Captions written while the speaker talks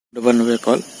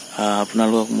কল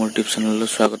আপোনালোকক মোৰ টিপ চেনেললৈ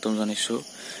স্বাগতম জনাইছো।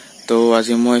 তো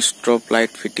আজি মই স্ট্ৰব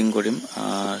লাইট ফিটিং কৰিম।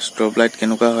 স্ট্ৰব লাইট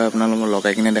কেনেকুৱা হয় আপোনালোকক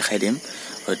লগাই কিনে দেখাই দিম।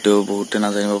 হয়তো বহুতে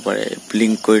নাজানিব পাৰে,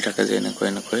 ব্লিংক কৰি থাকে যে এনেকৈ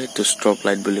এইটো স্ট্ৰব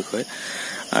লাইট বুলি কয়।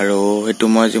 আৰু সেইটো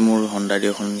মই আজি মোৰ হণ্ডা দি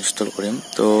এখন ইনষ্টল কৰিম।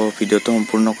 তো ভিডিঅ'টো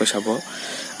সম্পূৰ্ণকৈ চাব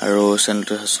আৰু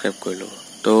চেনেলটো সাবস্ক্ৰাইব কৰি ল'ব।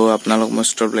 তো আপোনালোক মই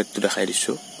স্ট্ৰব লাইটটো দেখাই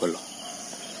দিছো বলো।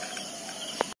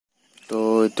 তো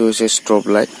এইটো হৈছে স্ট্ৰব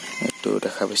লাইট, এইটো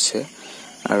দেখা পাইছে।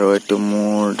 আৰু এইটো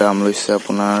মোৰ দাম লৈছে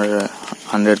আপোনাৰ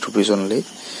 100 rupees অনলি।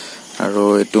 আৰু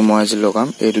এইটো মই আজি লগাম,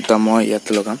 এই দুটা মই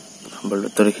ইয়াতে লগাম,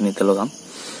 বলতৰ এইখিনিতে লগাম,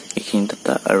 এইখিনি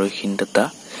এটা আৰু এইখিনি এটা,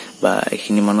 বা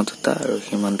এইখিনি মানত এটা আৰু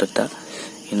এইখিনি মানত এটা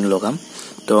এইখিনি লগাম।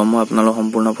 তো মই আপোনালোক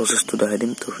সম্পূৰ্ণ প্ৰচেছটো দেখাই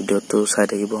দিম। তো ভিডিঅ'টো চাই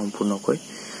থাকিব সম্পূৰ্ণকৈ।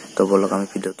 তো বলক আমি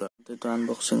ভিডিঅ'টো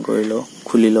আনবক্সিং কৰি লওঁ,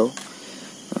 খুলি লওঁ,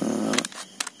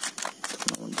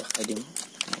 দেখাই দিম।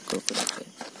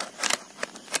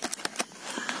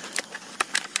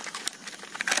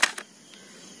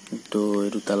 তো এই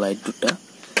দুটা লাইট দুটা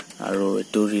আৰু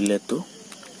এইটো ৰিলেটো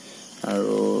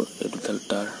আৰু এই দুটা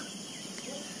তার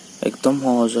একদম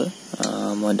সহজ হয়,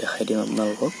 মই দেখাই দিম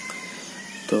আপোনালোকক।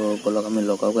 তো বলক আমি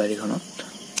লগাও গাড়ীখনত।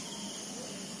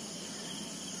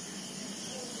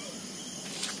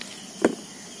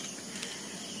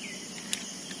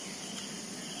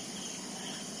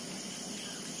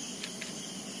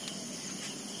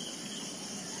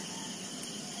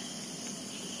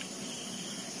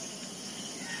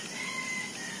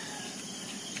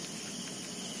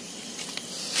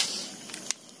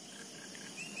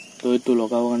 তো এইটো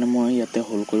লগাব কাৰণে মই ইয়াতে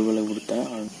হোল্ড কৰিব লাগিব দুটা।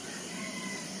 আৰু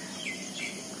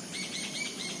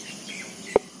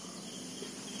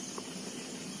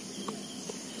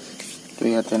তো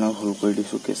ইয়াতে মই হোল্ড কৰি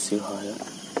দিছো কেঁচিৰ সহায়ত।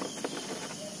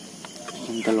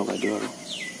 এইখিনিতে লগাই দিওঁ আৰু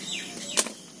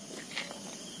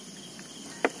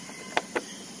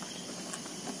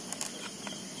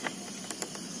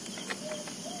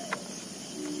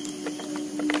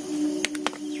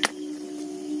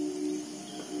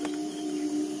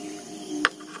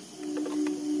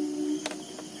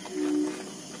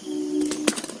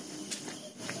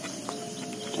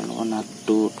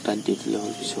নাটটো টাইট দি দিলে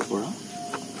হ'ল পিছৰ পৰা।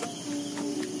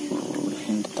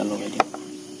 এইখিনিত এটা লগাই দিম।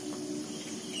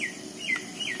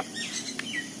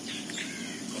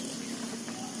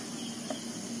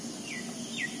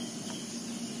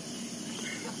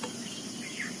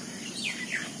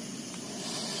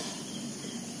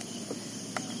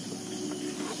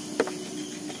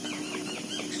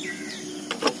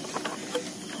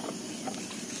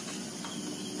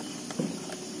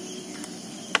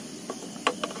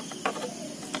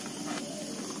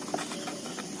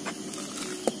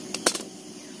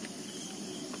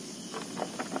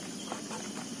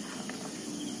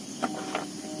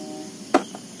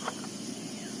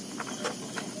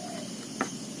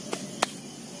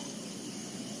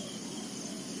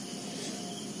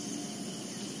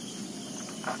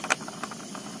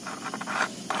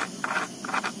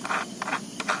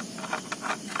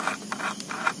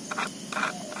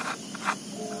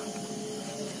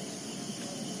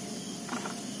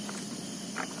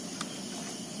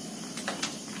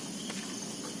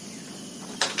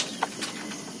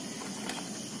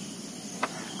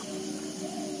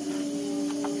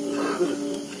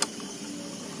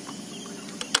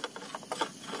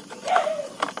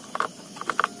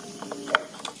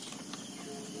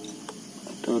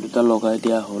 তো দুটা লগাই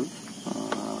দিয়া হ'ল।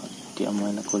 এতিয়া মই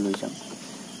এনেকৈ লৈ যাম,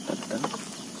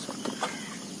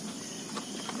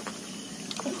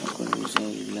 এনেকৈ লৈ যাই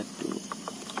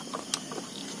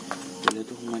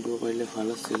ৰিলেটো সোমাই দিব পাৰিলে ভাল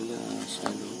আছিল।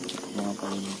 চাই লওঁ সোমাব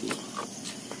পাৰি নেকি।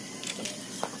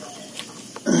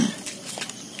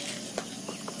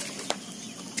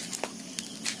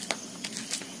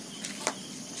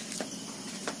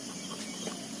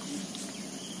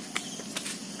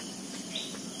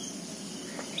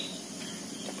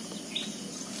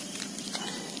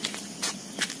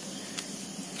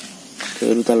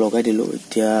 এই দুটা লগাই দিলো।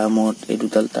 এতিয়া মই এই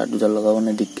দুটা তার দুটা লগাব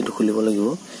মানে ডিক্কিটো খুলিব লাগিব।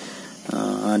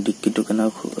 ডিক্কিটো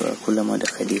কেনেকৈ খোলে মই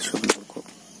দেখাই দিছো আপোনালোকক।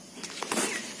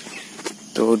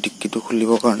 তো ডিক্কিটো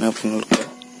খুলিবৰ কাৰণে আপোনালোকে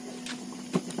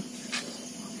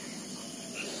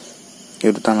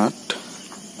এই দুটা নাট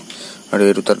আৰু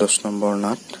এই দুটা 10 নম্বৰ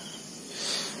নাট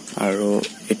আৰু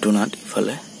এইটো নাট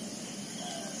ইফালে,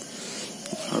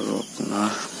 আৰু আপোনাৰ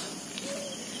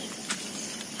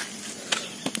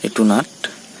এইটো নাট,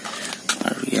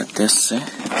 আৰু ইয়াতে আছে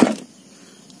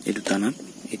এই দুটা নাট,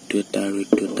 এইটো এটা আৰু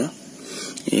এইটো এটা,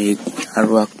 এই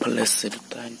আৰু আগফালে আছে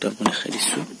দুটা, এইটো আপুনি দেখাই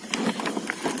দিছো।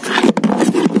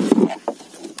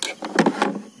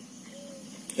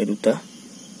 এই দুটা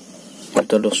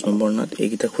দুটা 10 নম্বৰ নাট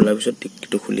এইকেইটা খোলাৰ পিছত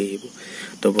ডিক্কিটো খুলি আহিব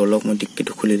তো বলক মই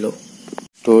ডিক্কিটো খুলি লওঁ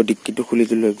তো ডিক্কিটো খুলি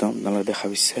দিলো একদম আপোনালোকে দেখা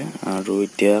পাইছে আৰু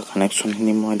এতিয়া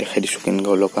কানেকশ্যনখিনি মই দেখাই দিছো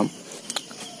কেনেকৈ লগাম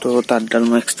তো তাঁৰডাল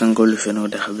মই এক্সটেণ্ড কৰি লৈছো এনেকৈ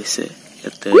দেখা পাইছে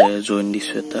ইয়াতে জইন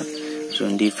দিছো এটা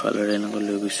জইন দি ইফালেৰে এনেকৈ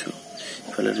লৈ গৈছো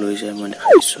ইফালে লৈ যায় মই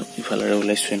দেখাই দিছো ইফালেৰে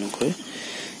ওলাইছো এনেকৈ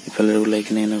ইফালেৰে ওলাই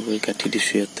কিনে এনেকৈ কাটি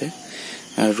দিছো ইয়াতে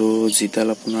আৰু যিডাল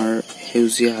আপোনাৰ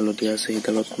সেউজীয়া হালধীয়া আছে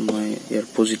সেইডালত মই ইয়াৰ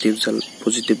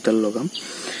পজিটিভডাল লগাম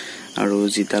আৰু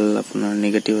যিডাল আপোনাৰ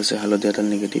নেগেটিভ আছে হালধীয়াডাল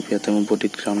নেগেটিভ ইয়াতে মই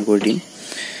বডিত গ্ৰাউণ্ড কৰি দিম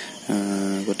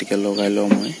গতিকে লগাই লওঁ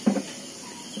মই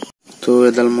তো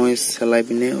এডাল মই চেলাই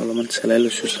পিনে অলপমান চেলাই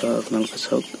লৈছো আপোনালোকে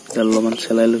চাওক এডাল অলপমান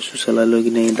চেলাই লৈছো চেলাই লৈ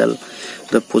কিনে এইডাল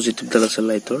পজিটিভডাল আছে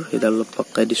লাইটৰ সেইডাল অলপ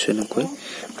পকাই দিছো এনেকৈ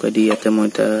পকাই দি ইয়াতে মই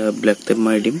এটা ব্লেক টেপ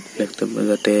মাৰি দিম ব্লেক টেপ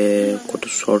যাতে কত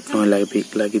শ্বৰ্ট নহয়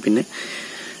লাগি পিনে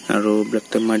আৰু ব্লেক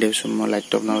টেপ মাৰি দিছো মই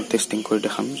লাইটটো আপোনালোকক টেষ্টিং কৰি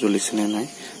দেখাম জ্বলিছে নে নাই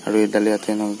আৰু এইডাল ইয়াতে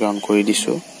গ্ৰাউণ্ড কৰি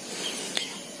দিছো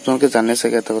আপোনালোকে জানে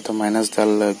চাগে এটা কথা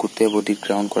মাইনাছডাল গোটেই বডিত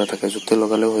গ্ৰাউণ্ড কৰা থাকে য'তে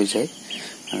লগালেও হৈ যায়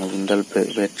আৰু যোনডাল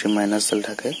বেটাৰী মাইনাছডাল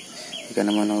থাকে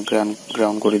সেইকাৰণে মই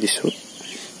গ্ৰাউণ্ড কৰি দিছো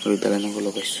আৰু এইডাল এনেকৈ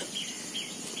লগাইছো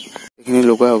এইখিনি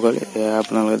লগোৱা হৈ গ'ল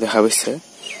আপোনালোকে দেখা পাইছে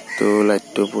তো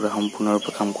লাইটটো পুৰা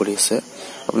সম্পূৰ্ণৰূপে কাম কৰি আছে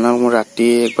আপোনালোক মই ৰাতি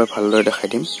একবাৰ ভালদৰে দেখাই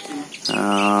দিম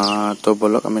তো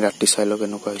বলক আমি ৰাতি চাই লওঁ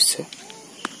কেনেকুৱা হৈছে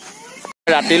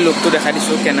ৰাতিৰ লুকটো দেখাই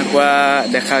দিছো কেনেকুৱা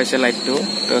দেখা হৈছে লাইটটো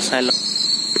তো চাই লওঁ